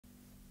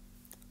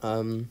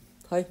Um,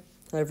 hi,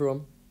 hi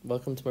everyone.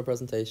 Welcome to my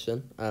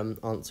presentation.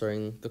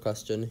 Answering the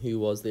question, who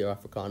was Leo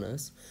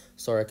Africanus?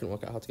 Sorry, I couldn't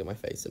work out how to get my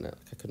face in it.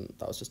 I couldn't.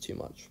 That was just too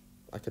much.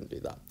 I couldn't do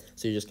that.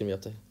 So you're just gonna be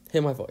able to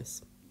hear my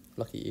voice.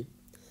 Lucky you.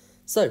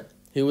 So,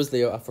 who was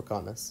Leo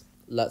Africanus?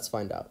 Let's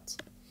find out.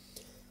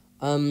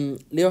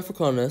 Leo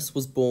Africanus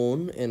was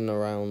born in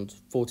around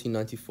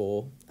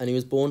 1494, and he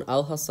was born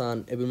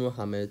Al-Hassan ibn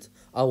Muhammad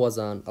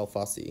al-Wazan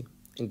al-Fasi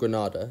in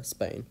Granada,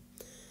 Spain.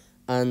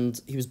 And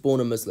he was born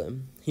a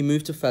Muslim. He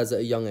moved to Fez at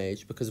a young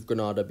age because of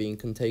Granada being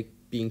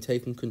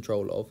taken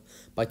control of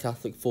by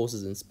Catholic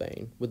forces in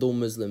Spain, with all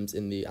Muslims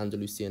in the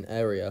Andalusian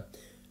area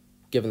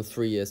given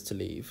 3 years to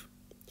leave.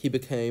 He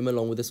became,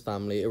 along with his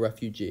family, a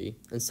refugee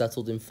and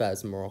settled in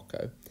Fez,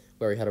 Morocco,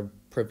 where he had a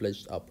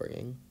privileged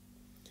upbringing.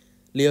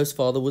 Leo's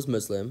father was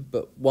Muslim,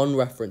 but one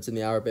reference in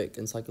the Arabic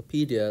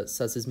encyclopedia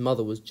says his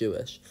mother was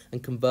Jewish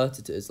and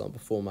converted to Islam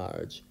before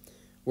marriage.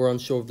 We're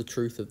unsure of the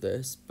truth of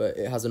this, but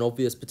it has an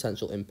obvious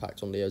potential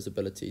impact on Leo's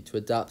ability to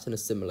adapt and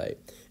assimilate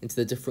into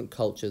the different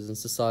cultures and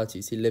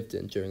societies he lived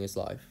in during his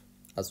life,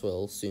 as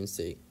we'll soon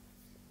see.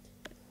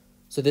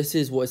 So this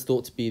is what is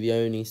thought to be the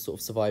only sort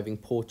of surviving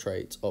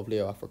portrait of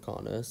Leo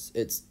Africanus.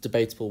 It's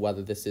debatable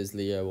whether this is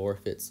Leo or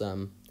if it's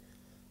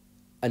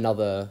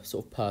another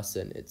sort of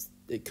person.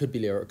 It could be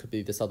Leo or it could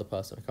be this other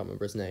person, I can't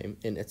remember his name,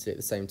 in Italy at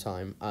the same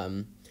time.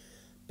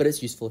 But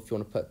it's useful if you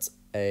want to put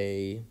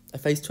a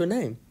face to a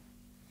name.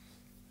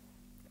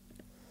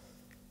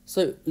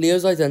 So,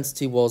 Leo's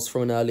identity was,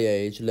 from an early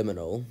age,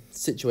 liminal,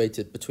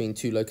 situated between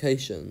two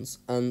locations,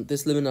 and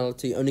this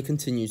liminality only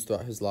continues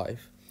throughout his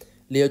life.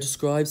 Leo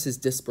describes his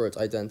disparate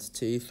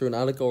identity through an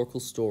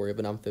allegorical story of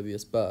an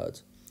amphibious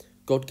bird.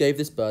 God gave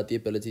this bird the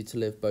ability to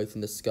live both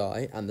in the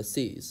sky and the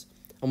seas,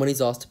 and when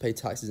he's asked to pay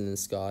taxes in the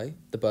sky,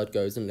 the bird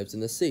goes and lives in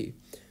the sea,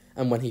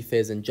 and when he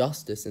fears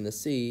injustice in the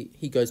sea,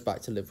 he goes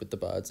back to live with the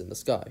birds in the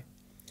sky.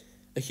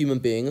 A human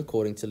being,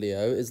 according to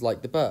Leo, is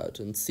like the bird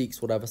and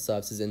seeks whatever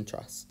serves his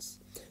interests.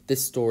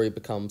 This story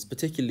becomes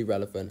particularly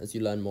relevant as you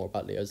learn more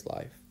about Leo's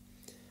life.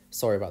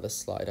 Sorry about this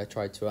slide. I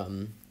tried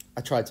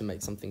to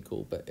make something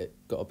cool, but it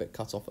got a bit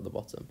cut off at the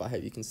bottom. But I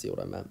hope you can see what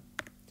I meant.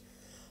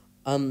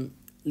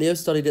 Leo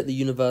studied at the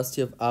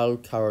University of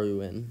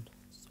Al-Qarawiyyin.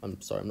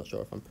 I'm sorry, I'm not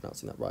sure if I'm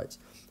pronouncing that right.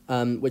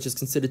 Which is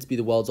considered to be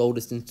the world's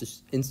oldest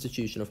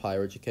institution of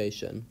higher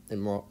education,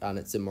 and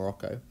it's in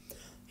Morocco.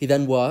 He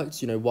then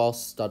worked,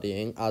 whilst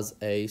studying as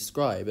a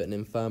scribe at an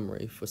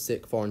infirmary for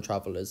sick foreign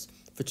travellers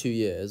for 2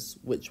 years,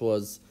 which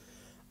was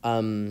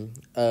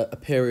a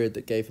period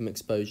that gave him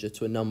exposure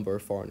to a number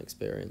of foreign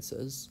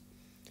experiences.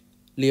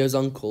 Leo's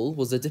uncle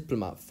was a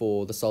diplomat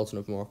for the Sultan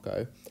of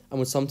Morocco and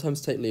would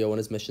sometimes take Leo on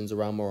his missions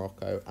around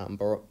Morocco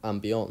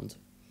and beyond.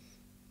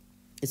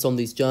 It's on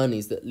these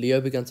journeys that Leo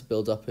began to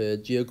build up a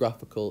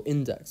geographical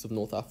index of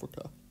North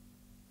Africa.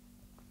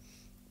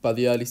 By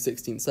the early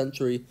 16th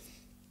century,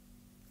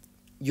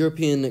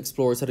 European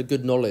explorers had a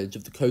good knowledge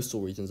of the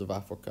coastal regions of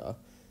Africa.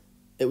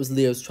 It was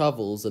Leo's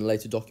travels and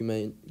later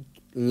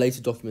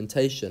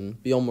documentation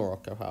beyond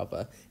Morocco,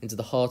 however, into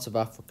the heart of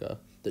Africa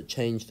that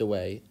changed the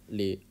way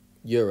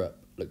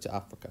Europe looked at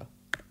Africa.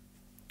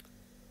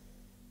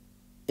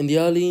 In the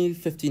early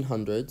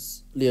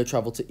 1500s, Leo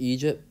travelled to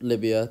Egypt,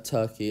 Libya,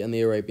 Turkey, and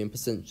the Arabian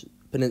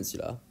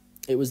Peninsula.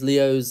 It was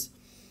Leo's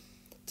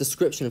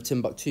description of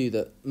Timbuktu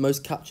that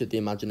most captured the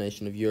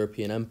imagination of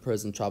European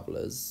emperors and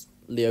travellers.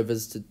 Leo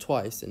visited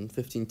twice in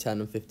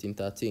 1510 and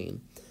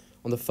 1513.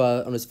 On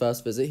his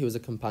first visit, he was a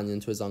companion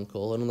to his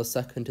uncle, and on the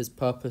second, his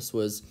purpose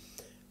was,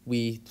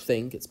 we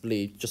think, it's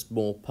believed, just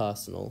more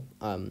personal,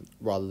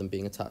 rather than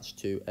being attached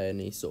to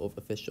any sort of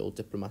official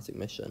diplomatic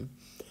mission.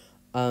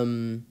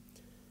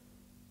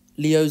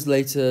 Leo's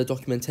later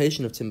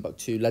documentation of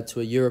Timbuktu led to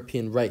a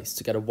European race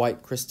to get a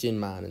white Christian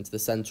man into the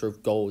centre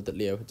of gold that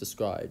Leo had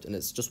described, and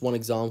it's just one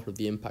example of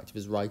the impact of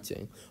his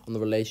writing on the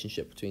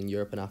relationship between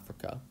Europe and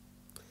Africa.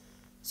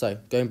 So,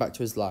 going back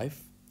to his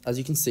life, as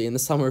you can see, in the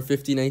summer of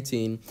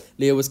 1518,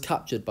 Leo was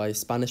captured by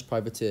Spanish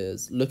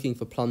privateers looking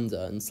for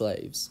plunder and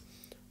slaves.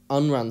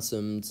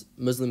 Unransomed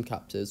Muslim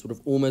captives would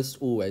have almost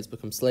always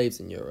become slaves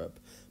in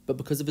Europe, but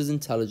because of his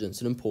intelligence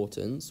and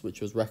importance,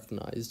 which was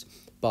recognised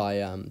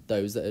by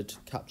those that had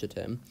captured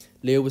him,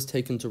 Leo was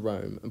taken to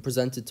Rome and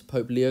presented to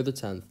Pope Leo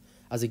X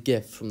as a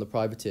gift from the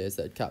privateers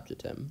that had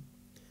captured him.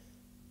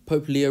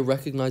 Pope Leo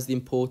recognised the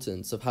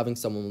importance of having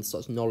someone with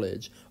such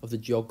knowledge of the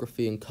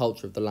geography and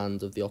culture of the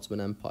land of the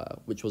Ottoman Empire,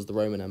 which was the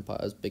Roman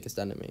Empire's biggest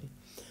enemy.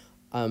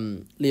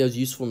 Leo's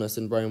usefulness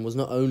in Rome was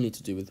not only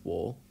to do with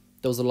war.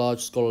 There was a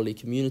large scholarly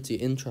community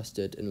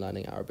interested in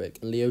learning Arabic,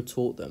 and Leo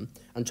taught them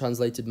and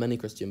translated many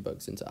Christian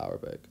books into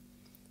Arabic.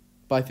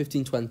 By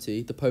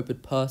 1520, the Pope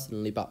had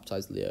personally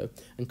baptised Leo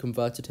and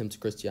converted him to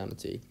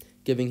Christianity,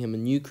 giving him a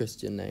new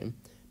Christian name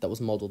that was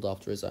modelled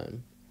after his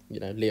own.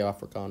 Leo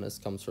Africanus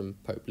comes from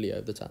Pope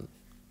Leo X.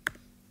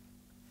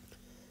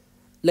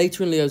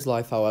 Later in Leo's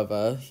life,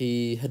 however,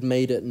 he had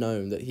made it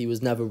known that he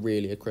was never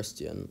really a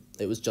Christian.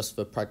 It was just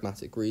for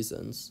pragmatic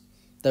reasons.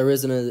 There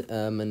is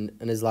an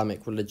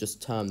Islamic religious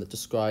term that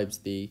describes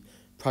the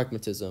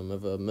pragmatism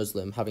of a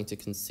Muslim having to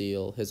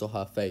conceal his or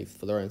her faith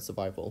for their own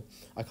survival.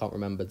 I can't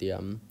remember the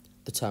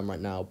term right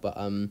now, but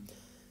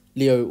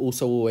Leo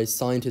also always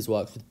signed his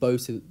works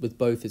with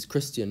both his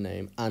Christian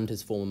name and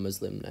his former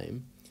Muslim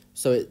name.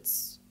 So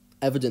it's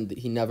evident that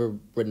he never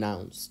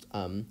renounced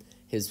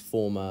his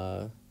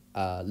former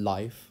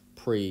life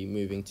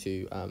pre-moving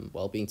to,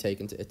 being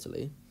taken to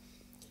Italy.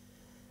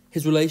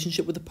 His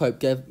relationship with the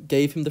Pope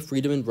gave him the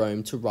freedom in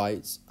Rome to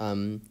write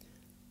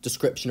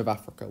Description of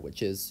Africa,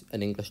 which is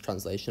an English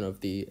translation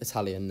of the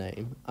Italian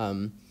name,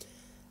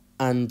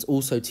 and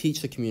also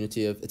teach the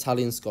community of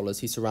Italian scholars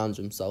he surrounded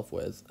himself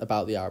with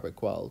about the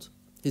Arabic world.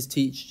 His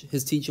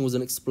teaching was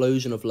an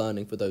explosion of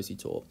learning for those he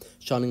taught,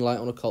 shining light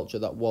on a culture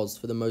that was,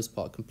 for the most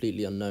part,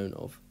 completely unknown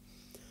of.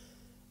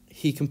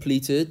 He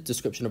completed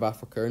Description of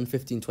Africa in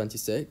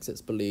 1526,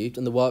 it's believed,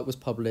 and the work was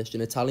published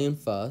in Italian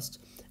first,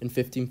 in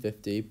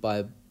 1550,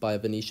 by a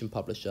Venetian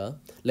publisher,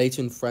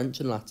 later in French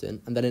and Latin,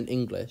 and then in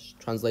English,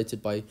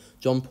 translated by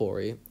John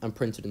Pori and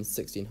printed in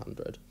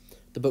 1600.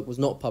 The book was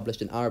not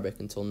published in Arabic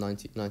until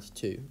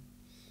 1992.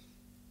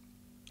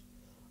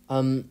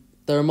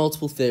 There are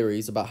multiple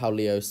theories about how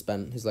Leo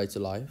spent his later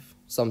life.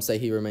 Some say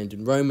he remained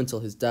in Rome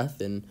until his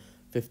death in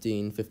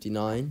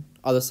 1559.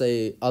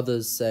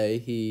 Others say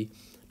he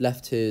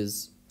left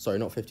his... Sorry,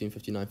 not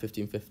 1559,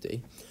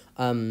 1550.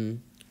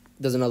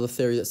 There's another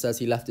theory that says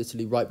he left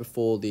Italy right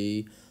before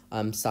the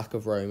sack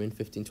of Rome in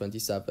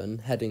 1527,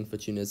 heading for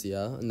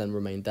Tunisia, and then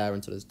remained there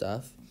until his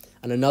death.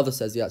 And another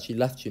says he actually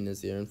left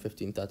Tunisia in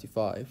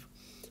 1535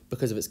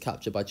 because of its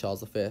capture by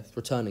Charles V,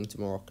 returning to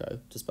Morocco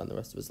to spend the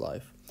rest of his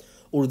life.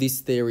 All of these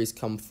theories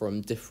come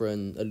from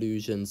different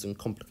allusions and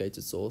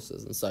complicated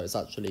sources, and so it's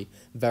actually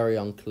very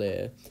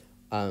unclear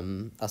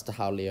as to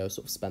how Leo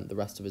sort of spent the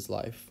rest of his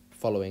life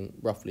following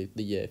roughly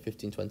the year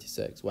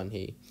 1526 when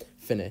he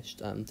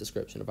finished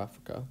Description of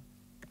Africa.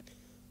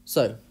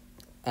 So,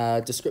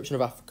 Description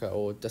of Africa,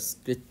 or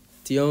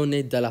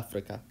Descrizione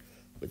dell'Africa,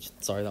 which,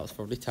 sorry, that was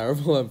probably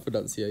terrible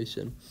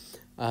pronunciation.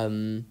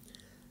 Leo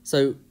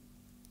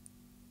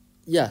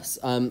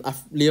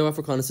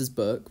Africanus'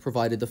 book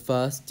provided the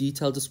first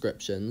detailed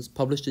descriptions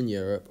published in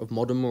Europe of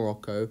modern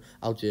Morocco,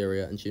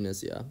 Algeria, and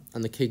Tunisia,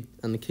 and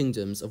the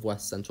kingdoms of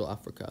West Central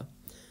Africa.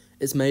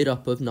 It's made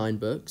up of 9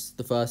 books.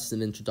 The first is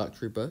an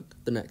introductory book.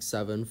 The next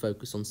 7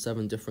 focus on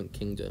 7 different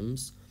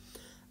kingdoms,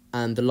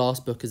 and the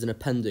last book is an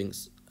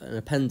appendix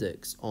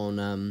on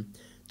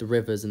the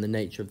rivers and the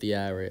nature of the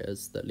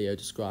areas that Leo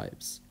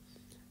describes.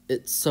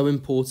 It's so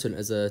important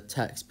as a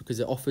text because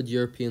it offered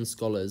European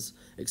scholars,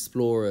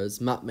 explorers,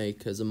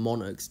 mapmakers, and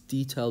monarchs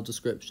detailed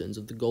descriptions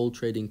of the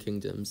gold-trading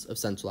kingdoms of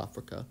Central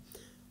Africa.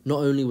 Not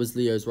only was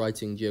Leo's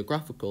writing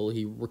geographical,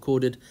 he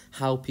recorded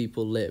how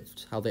people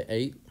lived, how they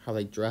ate, how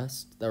they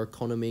dressed, their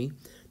economy,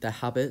 their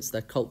habits,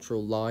 their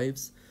cultural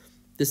lives.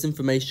 This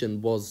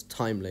information was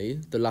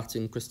timely. The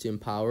Latin Christian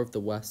power of the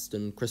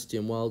Western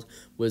Christian world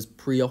was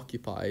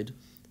preoccupied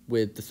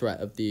with the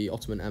threat of the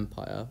Ottoman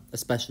Empire,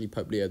 especially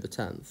Pope Leo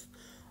X,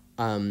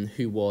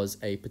 who was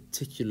a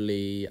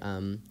particularly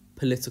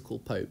political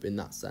pope in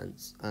that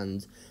sense,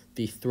 and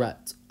the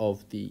threat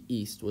of the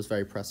East was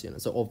very prescient.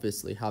 And so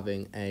obviously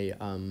having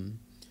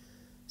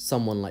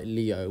someone like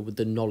Leo with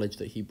the knowledge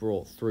that he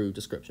brought through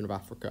Description of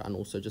Africa and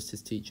also just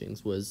his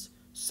teachings was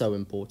so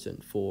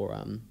important for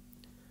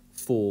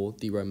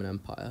the Roman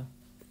Empire.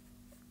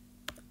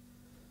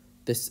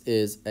 This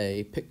is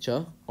a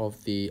picture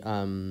of the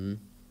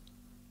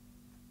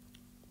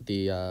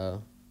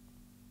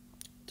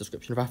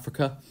Description of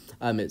Africa.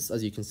 It's,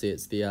 as you can see,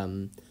 it's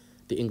the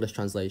English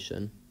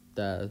translation.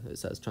 There it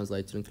says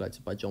translated and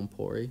collected by John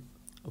Pori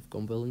of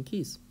Gonville and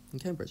Keys in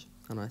Cambridge.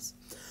 How nice.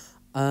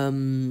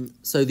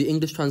 So the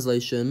English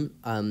translation,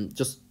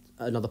 just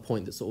another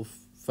point that sort of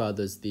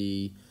furthers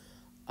the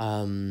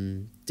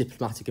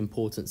diplomatic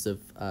importance of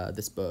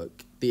this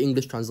book. The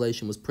English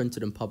translation was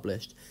printed and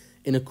published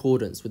in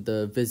accordance with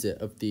the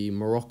visit of the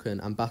Moroccan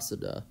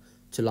ambassador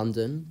to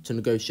London to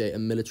negotiate a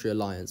military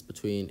alliance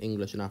between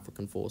English and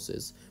African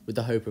forces with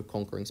the hope of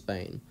conquering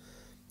Spain.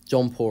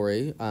 John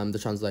Pori, the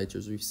translator,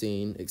 as we've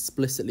seen,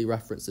 explicitly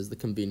references the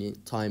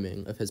convenient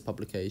timing of his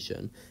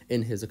publication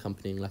in his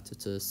accompanying letter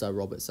to Sir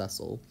Robert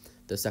Cecil,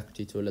 the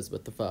secretary to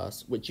Elizabeth I,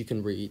 which you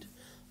can read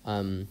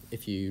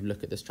if you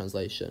look at this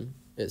translation.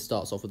 It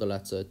starts off with a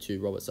letter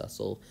to Robert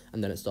Cecil,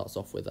 and then it starts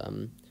off with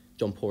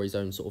John Pori's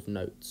own sort of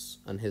notes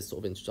and his sort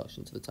of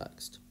introduction to the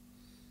text.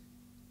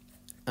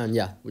 And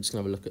yeah, we're just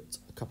going to have a look at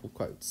a couple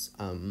quotes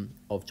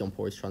of John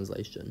Pori's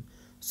translation.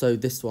 So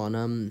this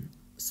one,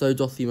 so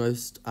doth he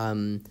most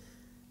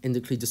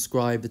indically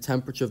describe the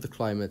temperature of the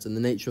climate and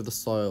the nature of the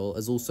soil,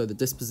 as also the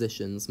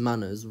dispositions,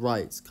 manners,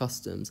 rites,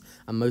 customs,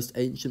 and most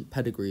ancient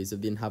pedigrees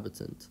of the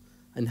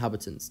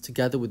inhabitants,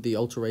 together with the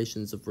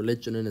alterations of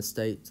religion and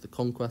estate, the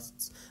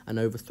conquests and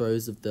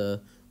overthrows of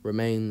the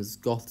Romains,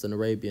 Goths, and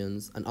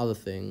Arabians, and other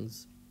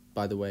things,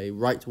 by the way,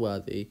 right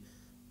worthy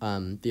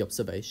the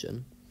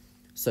observation.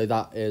 So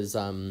that is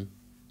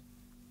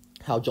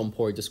how John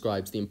Pori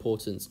describes the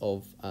importance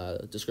of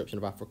description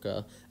of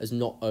Africa as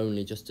not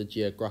only just a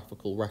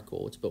geographical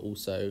record, but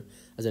also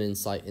as an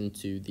insight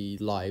into the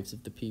lives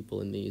of the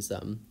people in these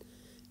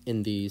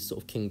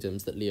sort of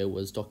kingdoms that Leo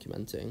was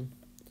documenting.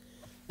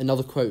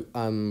 Another quote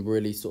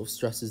really sort of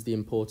stresses the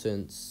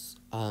importance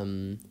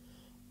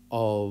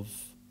of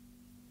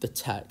the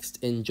text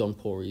in John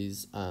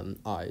Pori's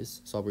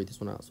eyes. So I'll read this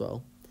one out as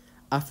well.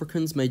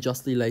 Africans may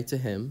justly lay to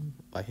him,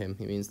 by him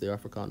he means Leo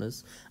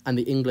Africanus, and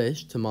the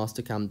English to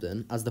Master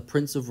Camden, as the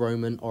prince of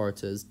Roman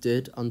orators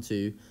did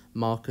unto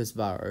Marcus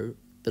Varro,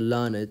 the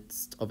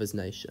learnedst of his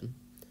nation.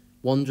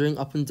 Wandering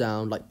up and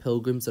down like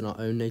pilgrims in our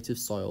own native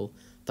soil,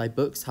 thy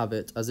books have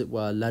it, as it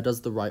were, led us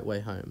the right way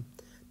home,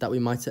 that we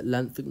might at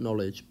length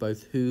acknowledge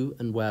both who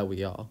and where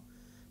we are.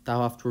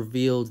 Thou hast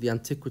revealed the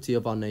antiquity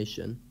of our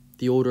nation,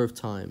 the order of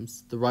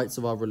times, the rights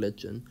of our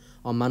religion,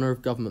 our manner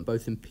of government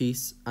both in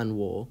peace and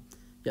war,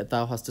 yet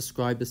thou hast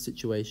described the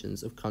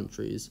situations of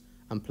countries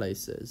and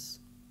places.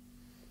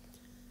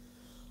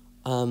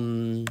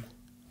 So,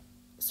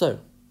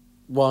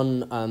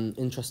 one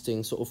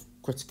interesting sort of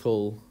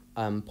critical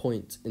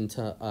point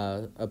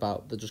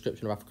about the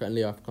description of Africa and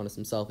Leo Africanus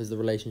himself is the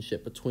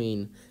relationship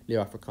between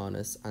Leo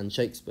Africanus and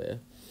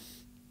Shakespeare,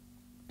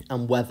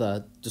 and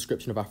whether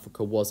description of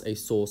Africa was a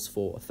source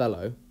for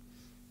Othello.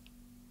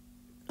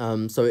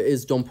 So it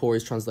is John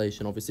Pori's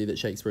translation, obviously, that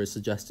Shakespeare is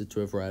suggested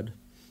to have read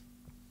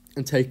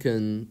and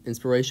taken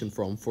inspiration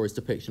from for his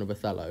depiction of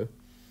Othello.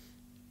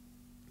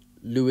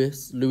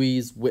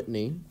 Louise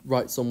Whitney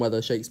writes on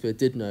whether Shakespeare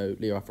did know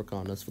Leo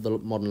Africanus for the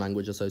Modern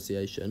Language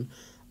Association,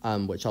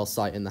 which I'll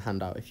cite in the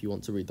handout if you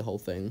want to read the whole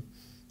thing,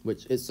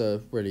 which it's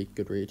a really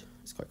good read.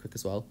 It's quite quick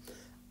as well.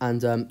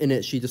 And in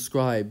it, she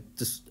described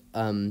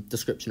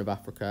description of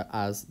Africa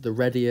as the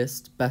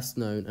readiest, best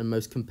known, and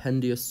most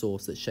compendious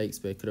source that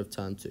Shakespeare could have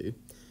turned to.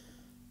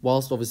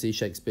 Whilst obviously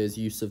Shakespeare's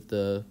use of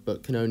the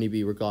book can only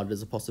be regarded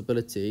as a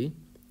possibility,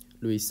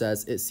 Louise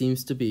says, it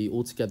seems to be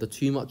altogether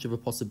too much of a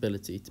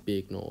possibility to be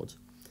ignored.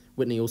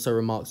 Whitney also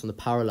remarks on the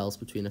parallels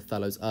between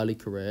Othello's early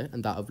career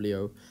and that of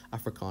Leo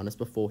Africanus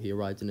before he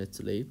arrived in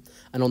Italy,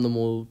 and on the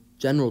more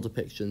general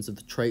depictions of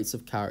the traits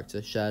of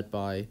character shared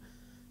by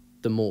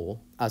the Moor,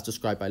 as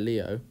described by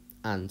Leo,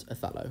 and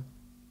Othello.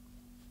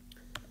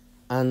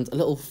 And a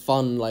little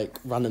fun,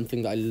 random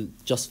thing that I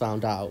just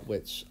found out,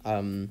 which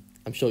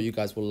I'm sure you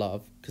guys will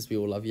love, because we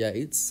all love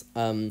Yeats.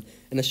 In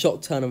a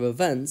shock turn of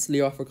events,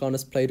 Leo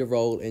Africanus played a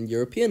role in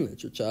European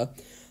literature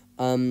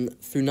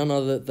through none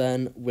other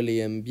than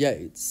William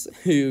Yeats,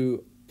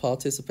 who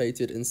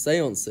participated in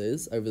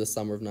seances over the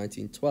summer of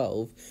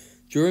 1912,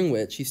 during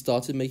which he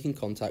started making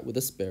contact with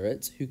a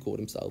spirit who called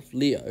himself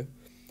Leo.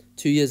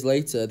 2 years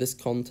later,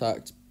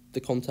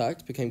 the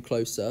contact became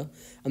closer,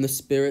 and the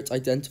spirit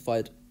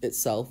identified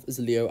itself as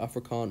Leo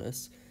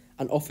Africanus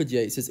and offered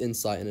Yeats his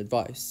insight and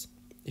advice.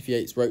 If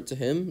Yeats wrote to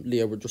him,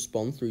 Leo would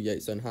respond through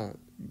Yeats' own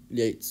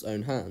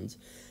hand,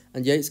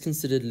 and Yeats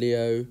considered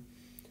Leo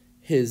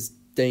his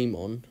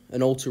daemon,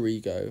 an alter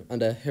ego,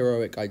 and a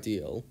heroic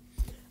ideal.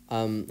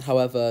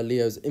 However,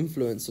 Leo's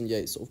influence on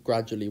Yeats sort of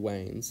gradually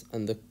wanes,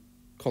 and the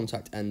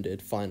contact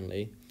ended,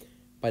 finally,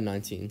 by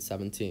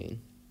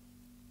 1917,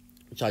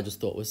 which I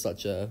just thought was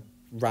such a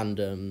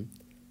random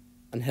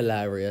and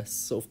hilarious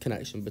sort of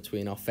connection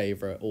between our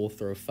favourite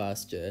author of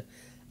first year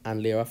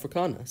and Leo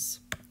Africanus.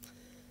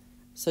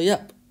 So,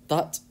 yep,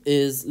 that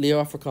is Leo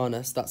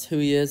Africanus. That's who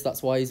he is.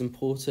 That's why he's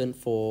important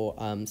for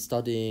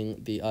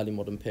studying the early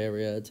modern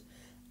period.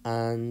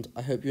 And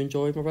I hope you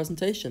enjoyed my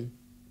presentation.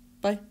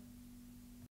 Bye.